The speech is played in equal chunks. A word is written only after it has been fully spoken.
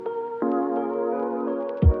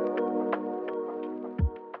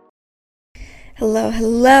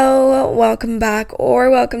Hello, welcome back or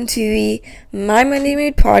welcome to the My Monday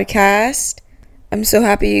Mood podcast. I'm so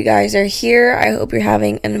happy you guys are here. I hope you're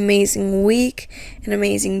having an amazing week, an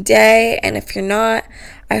amazing day, and if you're not,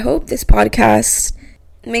 I hope this podcast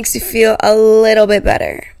makes you feel a little bit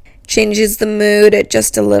better. Changes the mood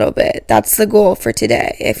just a little bit. That's the goal for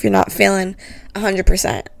today if you're not feeling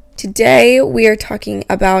 100%. Today, we are talking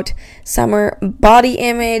about summer body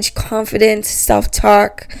image, confidence,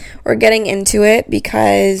 self-talk. We're getting into it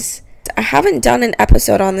because I haven't done an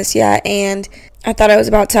episode on this yet, and I thought it was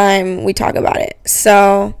about time we talk about it.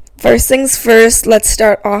 So, first things first, let's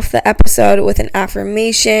start off the episode with an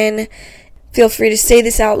affirmation. Feel free to say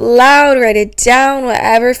this out loud, write it down,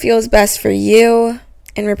 whatever feels best for you,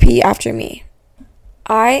 and repeat after me.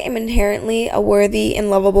 I am inherently a worthy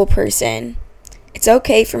and lovable person. It's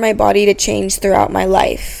okay for my body to change throughout my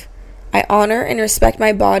life. I honor and respect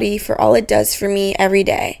my body for all it does for me every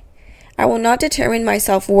day. I will not determine my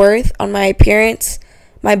self-worth on my appearance.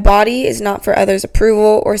 My body is not for others'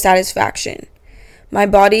 approval or satisfaction. My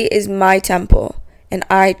body is my temple, and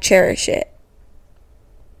I cherish it.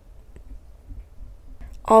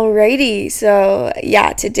 Alrighty, so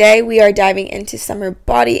today we are diving into summer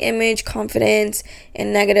body image, confidence,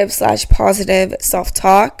 and negative/positive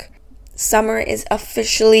self-talk. Summer is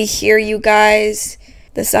officially here, you guys.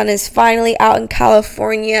 The sun is finally out in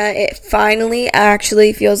California. It finally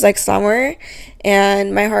actually feels like summer,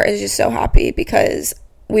 and my heart is just so happy because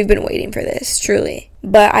we've been waiting for this, truly.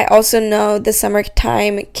 But I also know the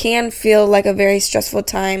summertime can feel like a very stressful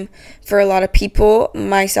time for a lot of people,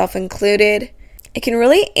 myself included. It can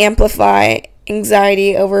really amplify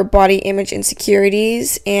anxiety over body image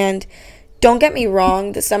insecurities, and don't get me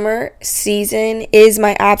wrong, the summer season is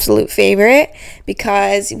my absolute favorite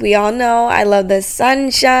because we all know I love the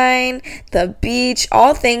sunshine, the beach,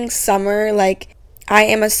 all things summer. Like, I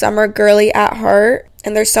am a summer girly at heart,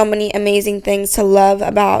 and there's so many amazing things to love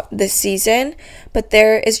about this season, but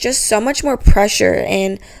there is just so much more pressure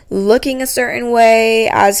in looking a certain way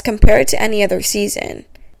as compared to any other season.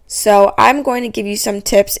 So I'm going to give you some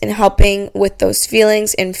tips in helping with those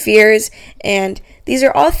feelings and fears, and these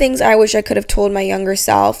are all things I wish I could have told my younger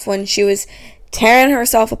self when she was tearing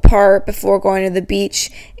herself apart before going to the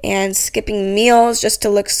beach and skipping meals just to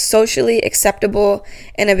look socially acceptable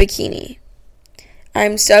in a bikini.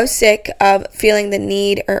 I'm so sick of feeling the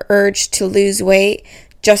need or urge to lose weight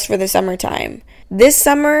just for the summertime. This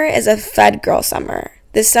summer is a fed girl summer.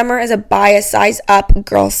 This summer is a buy a size up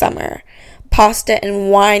girl summer. Pasta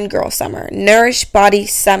and wine girl summer. Nourish body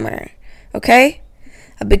summer. Okay?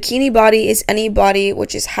 A bikini body is any body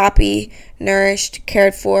which is happy, nourished,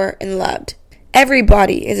 cared for, and loved. Every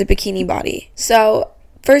body is a bikini body. So,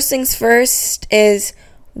 first things first is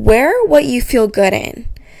wear what you feel good in.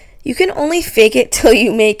 You can only fake it till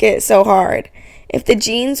you make it so hard. If the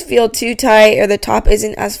jeans feel too tight or the top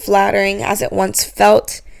isn't as flattering as it once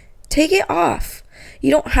felt, take it off.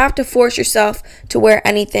 You don't have to force yourself to wear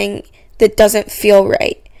anything that doesn't feel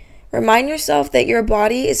right. Remind yourself that your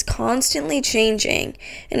body is constantly changing,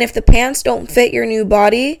 and if the pants don't fit your new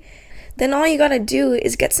body, then all you gotta do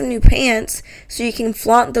is get some new pants so you can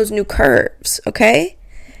flaunt those new curves, okay?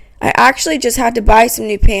 I actually just had to buy some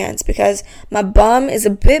new pants because my bum is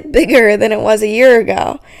a bit bigger than it was a year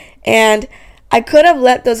ago, and I could have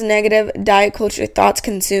let those negative diet culture thoughts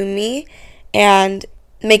consume me and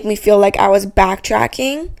make me feel like I was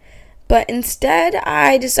backtracking, but instead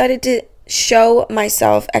I decided to show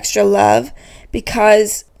myself extra love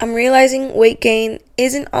because I'm realizing weight gain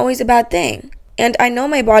isn't always a bad thing. And I know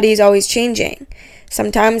my body is always changing.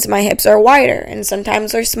 Sometimes my hips are wider and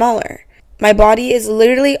sometimes they're smaller. My body is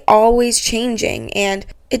literally always changing and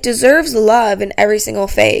it deserves love in every single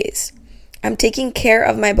phase. I'm taking care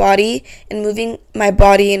of my body and moving my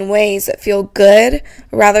body in ways that feel good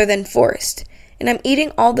rather than forced. And I'm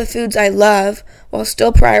eating all the foods I love while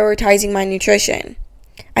still prioritizing my nutrition.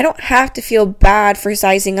 I don't have to feel bad for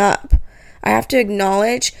sizing up. I have to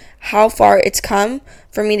acknowledge how far it's come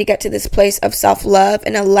for me to get to this place of self-love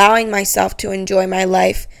and allowing myself to enjoy my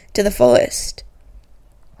life to the fullest.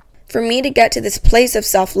 For me to get to this place of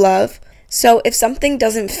self-love, so if something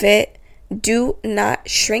doesn't fit, do not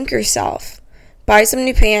shrink yourself. Buy some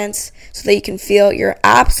new pants so that you can feel your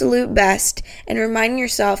absolute best and remind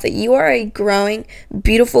yourself that you are a growing,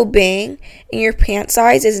 beautiful being and your pant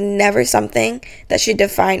size is never something that should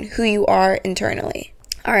define who you are internally.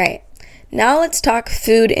 Alright, now let's talk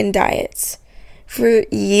food and diets. For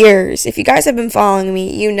years, if you guys have been following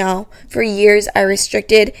me, you know, for years I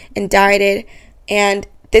restricted and dieted, and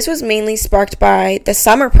this was mainly sparked by the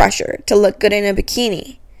summer pressure to look good in a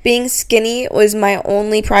bikini. Being skinny was my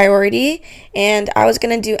only priority, and I was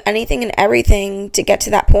going to do anything and everything to get to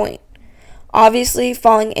that point. Obviously,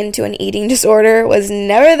 falling into an eating disorder was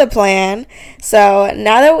never the plan. So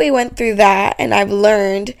now that we went through that and I've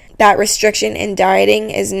learned that restriction and dieting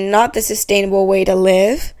is not the sustainable way to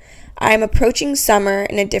live, I'm approaching summer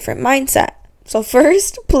in a different mindset. So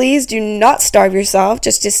first, please do not starve yourself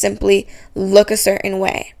just to simply look a certain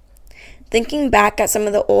way. Thinking back at some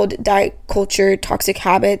of the old diet culture toxic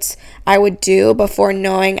habits I would do before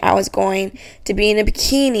knowing I was going to be in a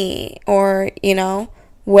bikini or,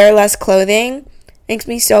 wear less clothing makes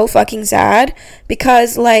me so fucking sad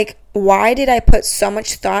because, why did I put so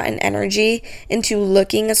much thought and energy into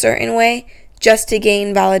looking a certain way just to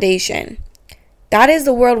gain validation? That is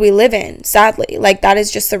the world we live in, sadly. That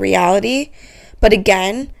is just the reality. But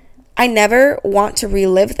again, I never want to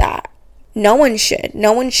relive that. No one should.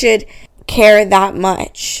 No one should care that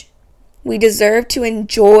much. We deserve to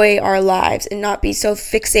enjoy our lives and not be so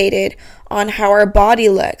fixated on how our body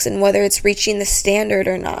looks and whether it's reaching the standard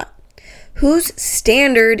or not. Whose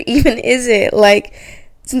standard even is it?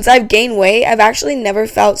 Since I've gained weight, I've actually never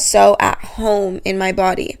felt so at home in my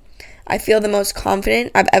body. I feel the most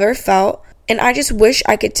confident I've ever felt, and I just wish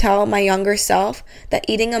I could tell my younger self that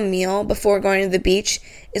eating a meal before going to the beach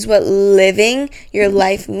is what living your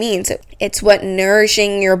life means. It's what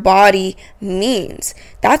nourishing your body means.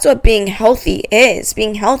 That's what being healthy is.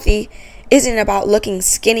 Being healthy isn't about looking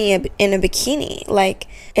skinny in a bikini.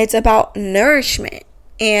 It's about nourishment.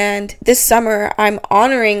 And this summer, I'm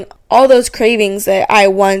honoring all those cravings that I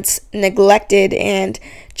once neglected and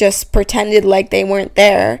just pretended like they weren't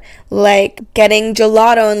there. Getting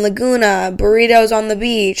gelato in Laguna, burritos on the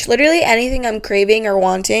beach, literally anything I'm craving or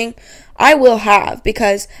wanting, I will have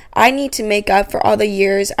because I need to make up for all the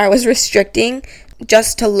years I was restricting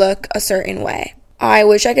just to look a certain way. I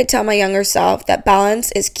wish I could tell my younger self that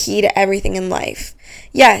balance is key to everything in life.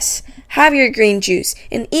 Yes, have your green juice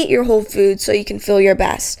and eat your whole food so you can feel your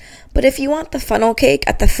best. But if you want the funnel cake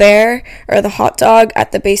at the fair or the hot dog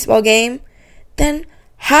at the baseball game, then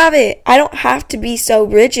have it. I don't have to be so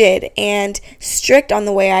rigid and strict on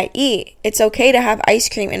the way I eat. It's okay to have ice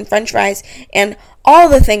cream and french fries and all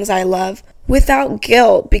the things I love without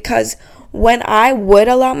guilt, because when I would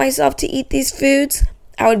allow myself to eat these foods,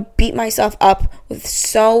 I would beat myself up with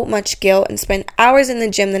so much guilt and spend hours in the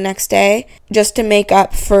gym the next day just to make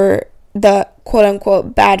up for the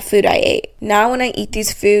quote-unquote bad food I ate. Now when I eat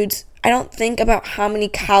these foods, I don't think about how many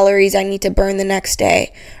calories I need to burn the next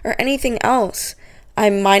day or anything else.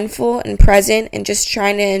 I'm mindful and present and just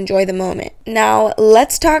trying to enjoy the moment. Now,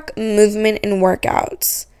 let's talk movement and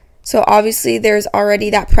workouts. So obviously there's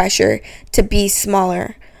already that pressure to be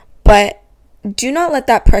smaller, but do not let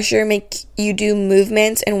that pressure make you do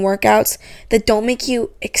movements and workouts that don't make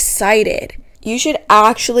you excited. You should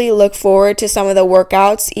actually look forward to some of the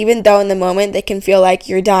workouts, even though in the moment they can feel like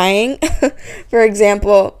you're dying. For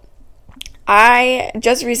example, I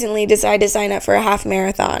just recently decided to sign up for a half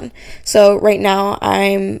marathon. So right now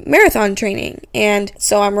I'm marathon training. And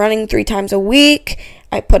so I'm running 3 times a week.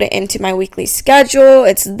 I put it into my weekly schedule.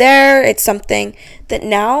 It's there. It's something that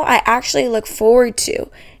now I actually look forward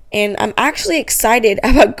to. And I'm actually excited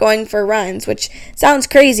about going for runs, which sounds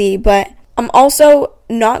crazy, but I'm also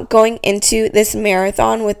not going into this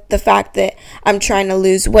marathon with the fact that I'm trying to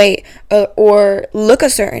lose weight or look a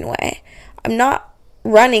certain way. I'm not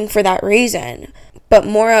running for that reason, but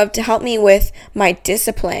more of to help me with my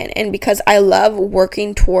discipline and because I love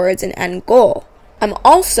working towards an end goal. I'm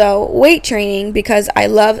also weight training because I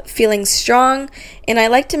love feeling strong and I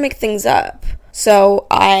like to make things up. So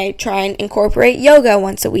I try and incorporate yoga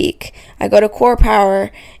once a week. I go to Core Power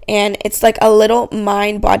and it's like a little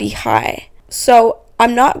mind-body high. So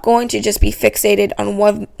I'm not going to just be fixated on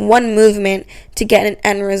one movement to get an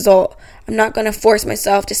end result. I'm not going to force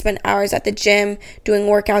myself to spend hours at the gym doing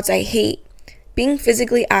workouts I hate. Being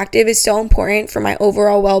physically active is so important for my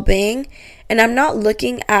overall well-being, and I'm not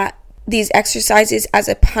looking at these exercises as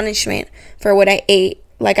a punishment for what I ate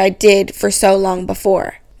like I did for so long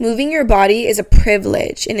before. Moving your body is a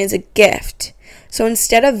privilege and is a gift. So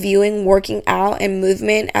instead of viewing working out and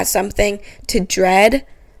movement as something to dread,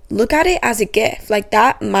 look at it as a gift.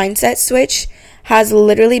 That mindset switch has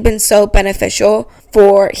literally been so beneficial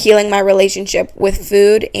for healing my relationship with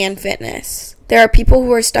food and fitness. There are people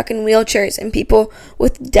who are stuck in wheelchairs and people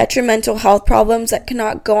with detrimental health problems that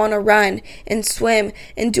cannot go on a run and swim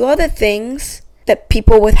and do all the things that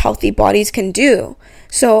people with healthy bodies can do.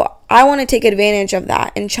 So I want to take advantage of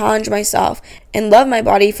that and challenge myself and love my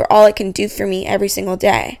body for all it can do for me every single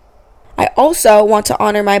day. I also want to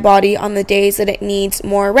honor my body on the days that it needs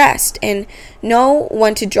more rest and know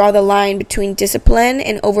when to draw the line between discipline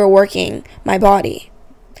and overworking my body.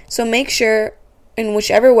 So make sure in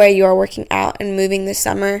whichever way you are working out and moving this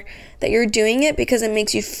summer that you're doing it because it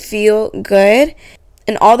makes you feel good,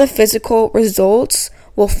 and all the physical results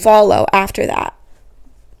will follow after that.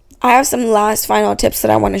 I have some last final tips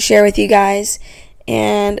that I want to share with you guys.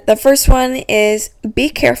 And the first one is be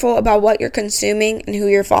careful about what you're consuming and who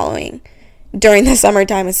you're following during the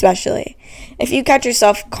summertime especially. If you catch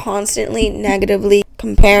yourself constantly negatively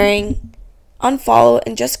comparing, unfollow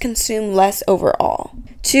and just consume less overall.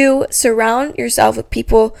 2, surround yourself with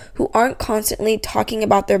people who aren't constantly talking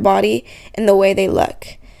about their body and the way they look.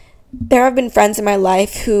 There have been friends in my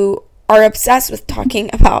life who are obsessed with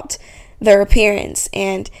talking about their appearance,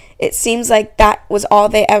 and it seems like that was all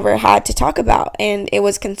they ever had to talk about, and it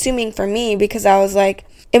was consuming for me because I was like,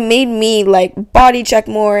 it made me like body check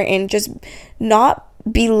more and just not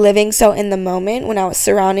be living so in the moment when I was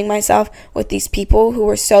surrounding myself with these people who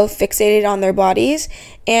were so fixated on their bodies.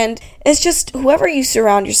 And it's just whoever you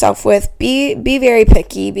surround yourself with, be very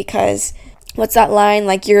picky, because what's that line,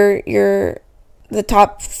 like you're the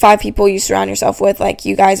top 5 people you surround yourself with, like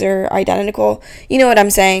you guys are identical. You know what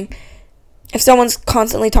I'm saying? If someone's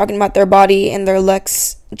constantly talking about their body and their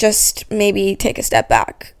looks, just maybe take a step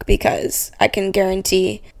back, because I can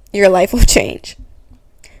guarantee your life will change.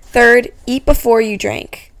 3rd, eat before you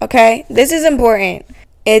drink, okay? This is important.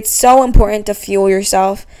 It's so important to fuel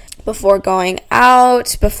yourself before going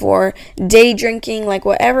out, before day drinking, like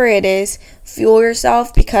whatever it is, fuel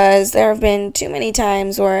yourself, because there have been too many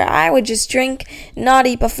times where I would just drink, not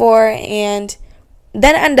eat before, and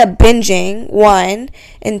then end up binging, 1,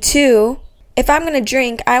 and 2, if I'm going to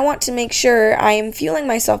drink, I want to make sure I am fueling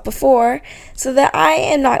myself before so that I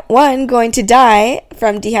am not, 1, going to die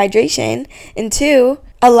from dehydration, and 2,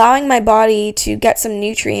 allowing my body to get some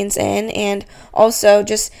nutrients in. And also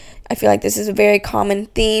just, I feel like this is a very common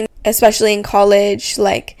theme, especially in college,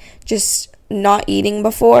 like just not eating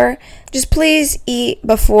before. Just please eat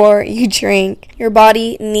before you drink. Your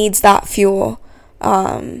body needs that fuel.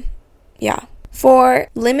 4,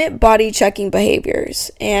 limit body checking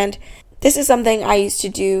behaviors. And this is something I used to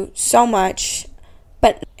do so much,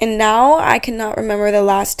 and now I cannot remember the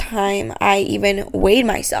last time I even weighed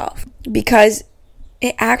myself, because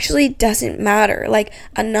it actually doesn't matter. Like,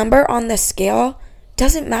 a number on the scale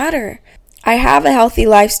doesn't matter. I have a healthy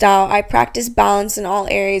lifestyle. I practice balance in all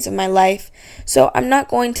areas of my life, so I'm not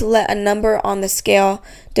going to let a number on the scale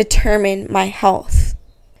determine my health.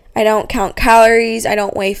 I don't count calories. I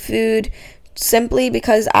don't weigh food, simply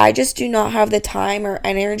because I just do not have the time or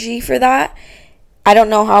energy for that. I don't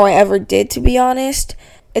know how I ever did, to be honest.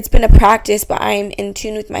 It's been a practice, but I am in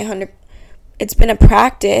tune with my hunger. It's been a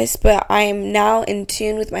practice, but I am now in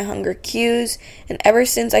tune with my hunger cues. And ever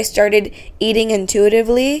since I started eating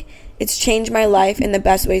intuitively, it's changed my life in the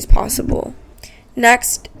best ways possible.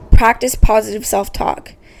 Next, practice positive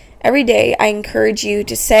self-talk. Every day, I encourage you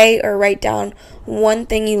to say or write down one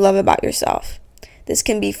thing you love about yourself. This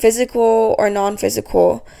can be physical or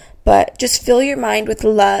non-physical, but just fill your mind with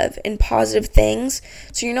love and positive things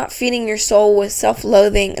so you're not feeding your soul with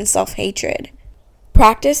self-loathing and self-hatred.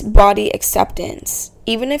 Practice body acceptance.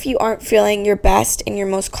 Even if you aren't feeling your best and your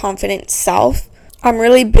most confident self, I'm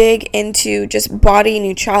really big into just body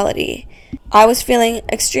neutrality. I was feeling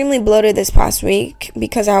extremely bloated this past week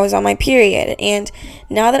because I was on my period, and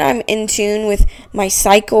now that I'm in tune with my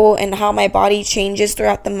cycle and how my body changes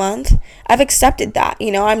throughout the month, I've accepted that.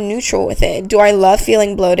 I'm neutral with it. Do I love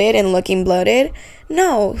feeling bloated and looking bloated?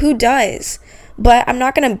 No, who does? But I'm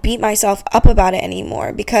not going to beat myself up about it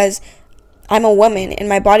anymore, because I'm a woman and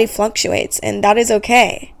my body fluctuates, and that is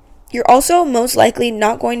okay. You're also most likely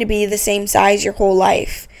not going to be the same size your whole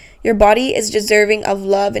life. Your body is deserving of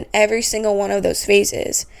love in every single one of those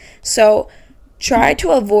phases. So try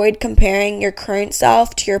to avoid comparing your current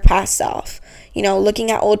self to your past self.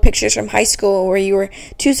 Looking at old pictures from high school where you were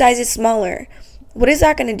 2 sizes smaller. What is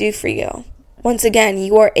that going to do for you? Once again,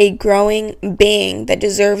 you are a growing being that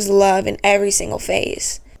deserves love in every single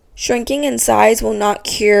phase. Shrinking in size will not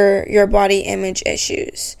cure your body image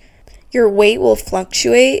issues. Your weight will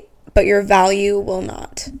fluctuate, but your value will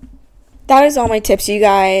not. That is all my tips, you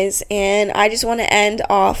guys, and I just want to end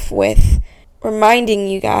off with reminding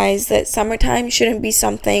you guys that summertime shouldn't be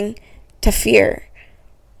something to fear.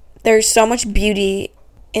 There's so much beauty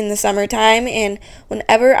in the summertime, and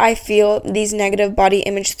whenever I feel these negative body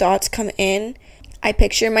image thoughts come in, I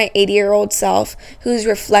picture my 80-year-old self who's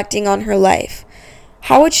reflecting on her life.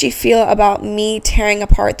 How would she feel about me tearing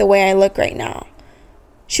apart the way I look right now?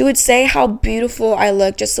 She would say how beautiful I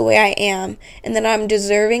look just the way I am, and that I'm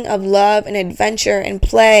deserving of love and adventure and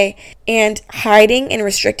play, and hiding and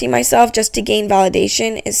restricting myself just to gain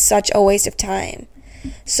validation is such a waste of time.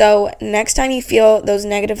 So next time you feel those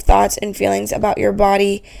negative thoughts and feelings about your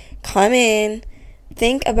body come in,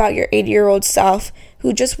 think about your 80-year-old self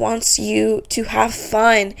who just wants you to have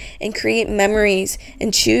fun and create memories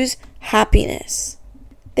and choose happiness.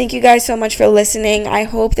 Thank you guys so much for listening. I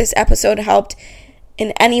hope this episode helped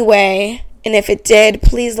in any way. And if it did,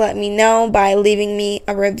 please let me know by leaving me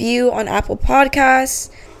a review on Apple Podcasts.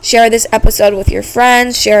 Share this episode with your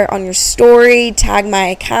friends. Share it on your story. Tag my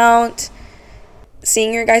account.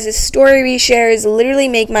 Seeing your guys' story reshares literally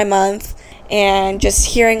make my month. And just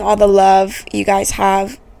hearing all the love you guys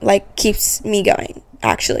have, keeps me going.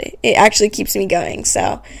 It actually keeps me going.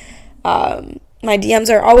 So, my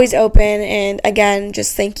DMs are always open. And again,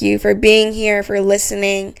 just thank you for being here, for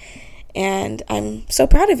listening. And I'm so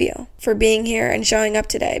proud of you for being here and showing up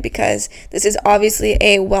today, because this is obviously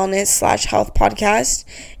a wellness/health podcast.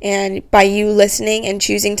 And by you listening and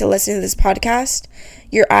choosing to listen to this podcast,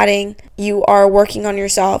 you are working on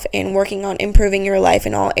yourself and working on improving your life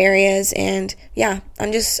in all areas. And yeah,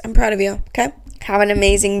 I'm proud of you. Okay. Have an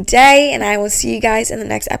amazing day, and I will see you guys in the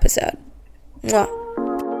next episode. Mwah.